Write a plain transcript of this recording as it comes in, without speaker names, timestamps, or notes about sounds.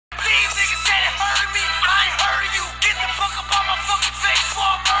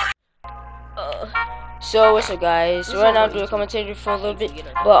So what's up, guys? Right now I'm doing a commentary for a little bit,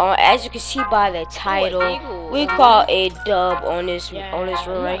 but as you can see by the title, we call a dub on this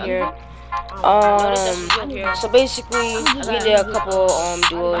room right here. So basically we did a couple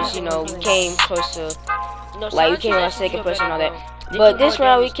duos. You know, we came close to we came on second person and all that. But this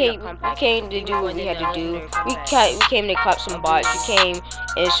round we came to do what we had to do. We came to clap some bots. We came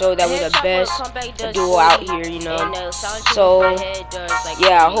and show that we're the best duo out here, you know. So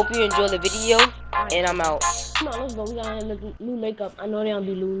yeah, I hope you enjoy the video, and I'm out. Come on, let's go. We gotta have new makeup. I know they don't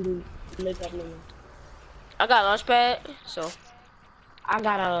be new makeup no more. I got launch pad, so I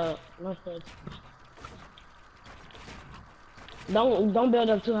got a launch pad. Don't build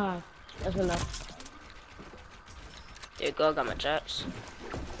up too high. That's enough. There you go. I got my traps.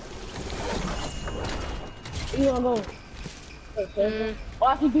 You wanna go? Oh,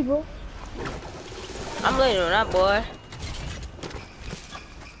 I see people. I'm landing on that boy.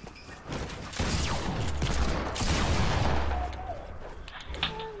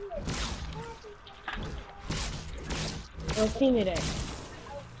 Don't see me there.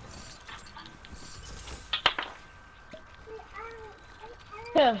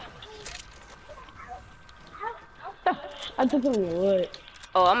 Yeah. I took him in the wood.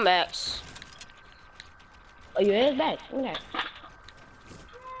 Oh, I'm max. Oh, you is back. Okay.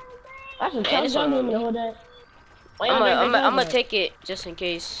 That's a tough job in the whole day. I'm gonna take it just in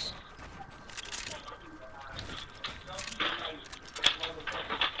case.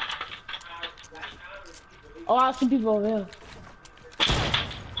 Oh, I see people over here.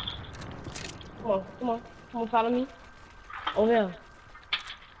 Come on, follow me. Over here.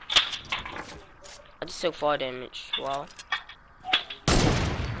 I just took 4 damage. Wow.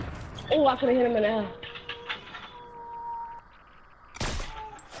 Oh, I could've hit him in the head.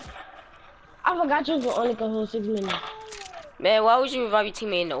 I forgot you only could hold 6 minutes. Man, why would you revive your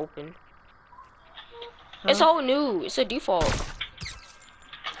teammate in the open? Huh? It's all new. It's a default.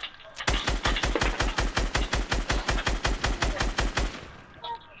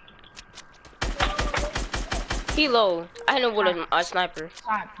 He low. I hit him with a sniper.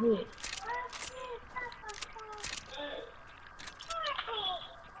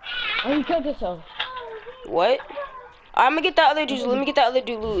 Oh, you killed yourself. What? I'm gonna get that other dude. Let me get that other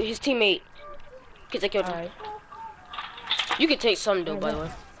dude loot. His teammate. Cause I killed him. Right. You can take some though, by the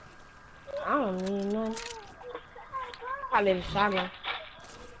way. I don't need none. I need a shotgun.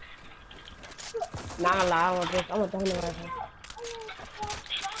 Not gonna lie, I want this. I want the hunting rifle.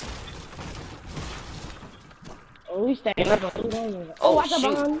 Oh, we stay. Oh, watch out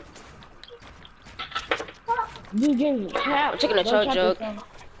behind me. Dude, getting trapped. I'm taking a choke joke.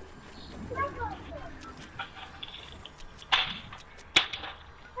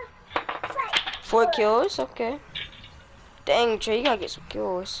 4 kills, okay. Dang, Trey, you gotta get some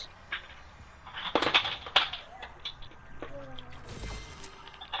kills.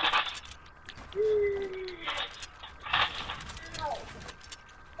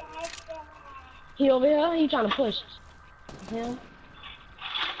 He over here, he trying to push. Yeah.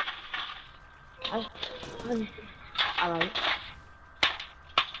 Alright.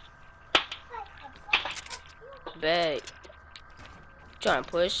 Bad. Trying to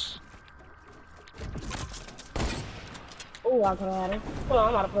push. Oh, I could've had it. Hold on,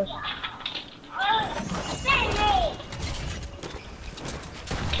 I'm about to push.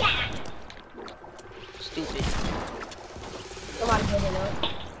 Stupid. Somebody building up.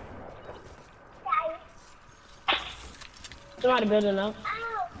 Somebody building up.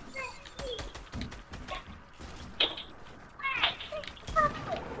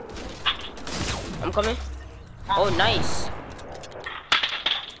 I'm coming. Oh, nice.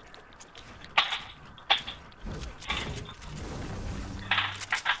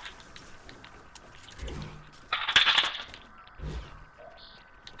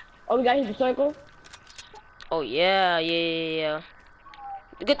 Oh, we got hit the circle. Oh yeah.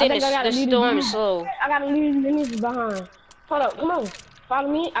 The good thing is the storm is slow. I gotta leave the nieces behind. Hold up, come on. Follow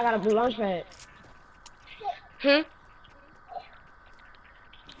me. I got a blue launch pad.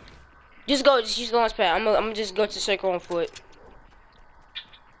 Just go. Just use the launch pad. I'm gonna just go to the circle on foot.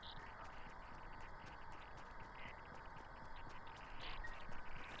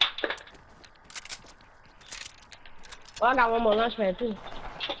 Oh, I got one more launch pad too.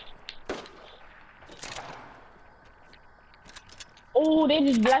 Oh, they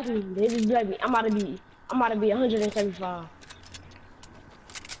just blacked me. I'm about to be 175.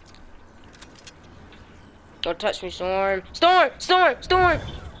 Don't touch me, Storm. Storm!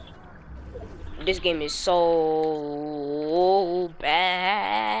 This game is so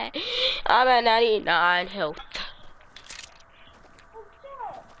bad. I'm at 99 health.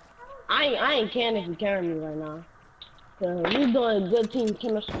 I ain't can if you carry me right now. Cause we doing good team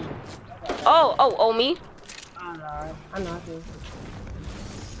chemistry. Oh, me? Alright, I know I feel.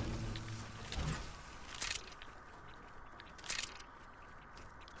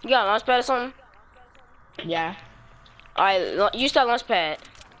 You got a launch pad or something? Yeah. Alright, use that launch pad.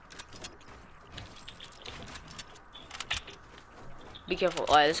 Be careful.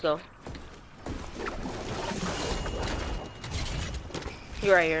 Alright, let's go.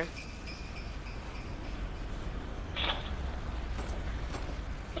 You're right here.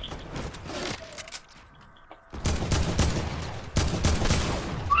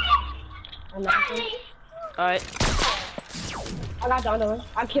 Alright. I got the other one.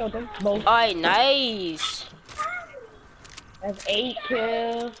 I killed them both. Alright, nice. That's 8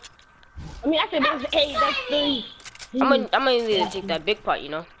 kills. I mean, I said that's 8. That's 3. I'm gonna need to take that big part, you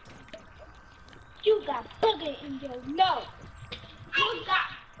know. You got booger in your nose. You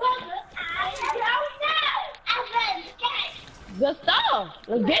got booger in your nose. I said, get. Good stuff.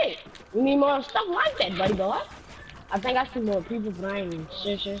 Let's get it. We need more stuff like that, buddy boy. I think I see more people, but I ain't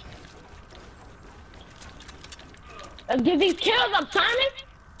sure. Let's get these kills up, Simon.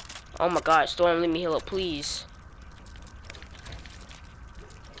 Oh my god, Storm, let me heal up, please.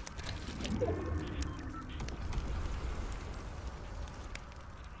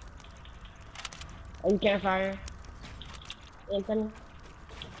 Oh, you can't fire. Anthony.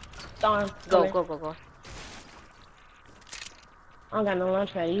 Storm. Go. I don't got no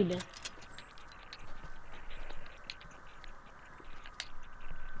launch pad either.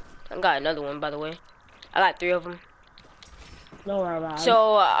 I got another one, by the way. I got 3 of them. No worry about it.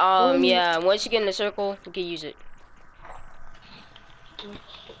 So, yeah, once you get in the circle, you can use it.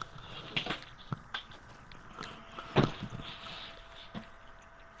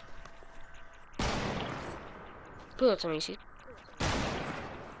 Pull up to me, see?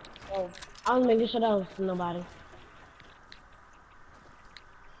 Oh, I was making sure that was nobody.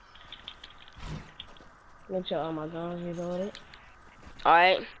 Make sure all my guns reloaded.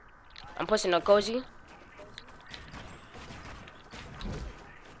 Alright. I'm pushing a cozy.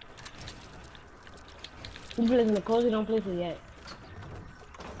 You place in the cozy, don't place it yet.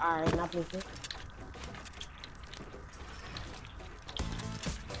 Alright, not place it.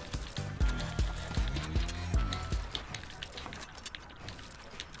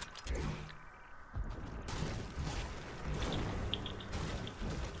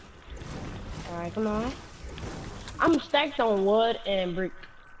 Alright, come on. I'm stacked on wood and brick.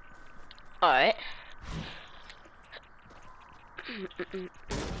 Alright.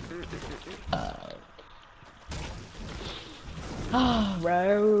 Oh,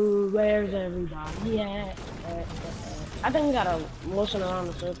 bro, where's everybody at? I think we gotta motion around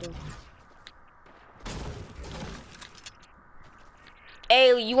the circle.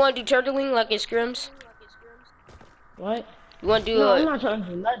 Hey, you wanna do turtling like in scrims? What? You wanna do No, I'm not trying to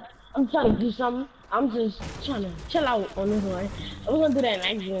do nothing. I'm trying to do something. I'm just trying to chill out on this one. We're gonna do that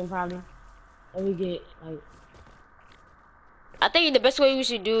next game probably. And we get like. I think the best way we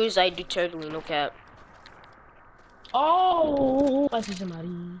should do is like do turtling, no cap. Oh, I see somebody.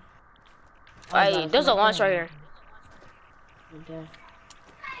 Alright, there's a launch right here. Okay.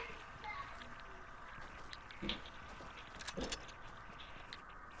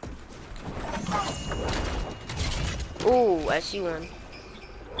 Ooh, I see one.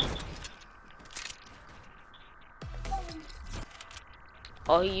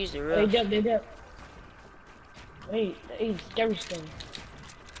 Oh, he used the roof. They jump. Wait, he's scary still.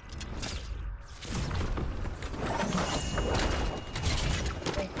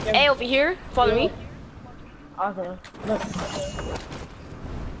 Hey, over here, follow me. Awesome. Look.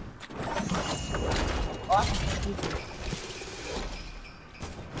 Awesome.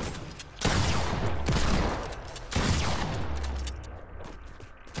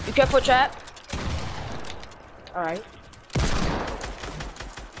 Be careful, trap. Alright.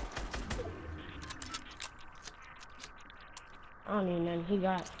 I don't need nothing. He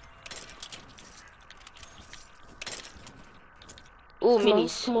got. Ooh,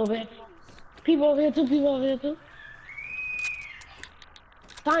 minis. Come over here. People over here too.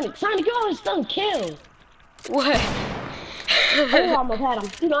 Sonic, you always done kill. What? I almost had him.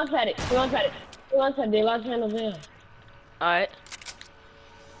 He launched at it. They launched at over here. Alright.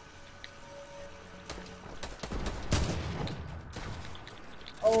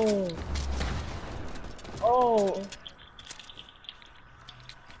 Oh.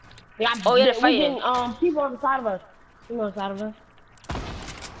 Yeah, they're fighting. People on the side of us. Let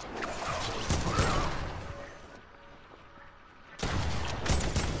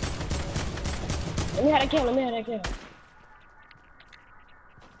me have that kill.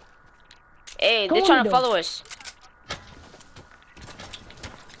 Hey, Come they're on, trying to though. follow us.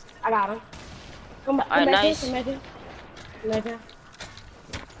 I got him. Come back. Alright, Come back nice. here. Come back here. Come back here.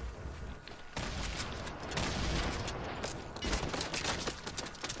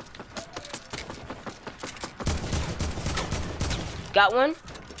 Got one.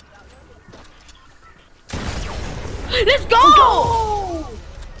 Let's go!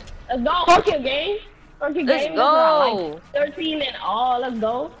 Let's go. Fuck your game. Fuck your Let's game. That's what I go. like. 13 and all. Let's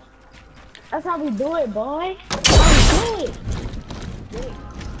go. That's how we do it, boy. That's how we do it.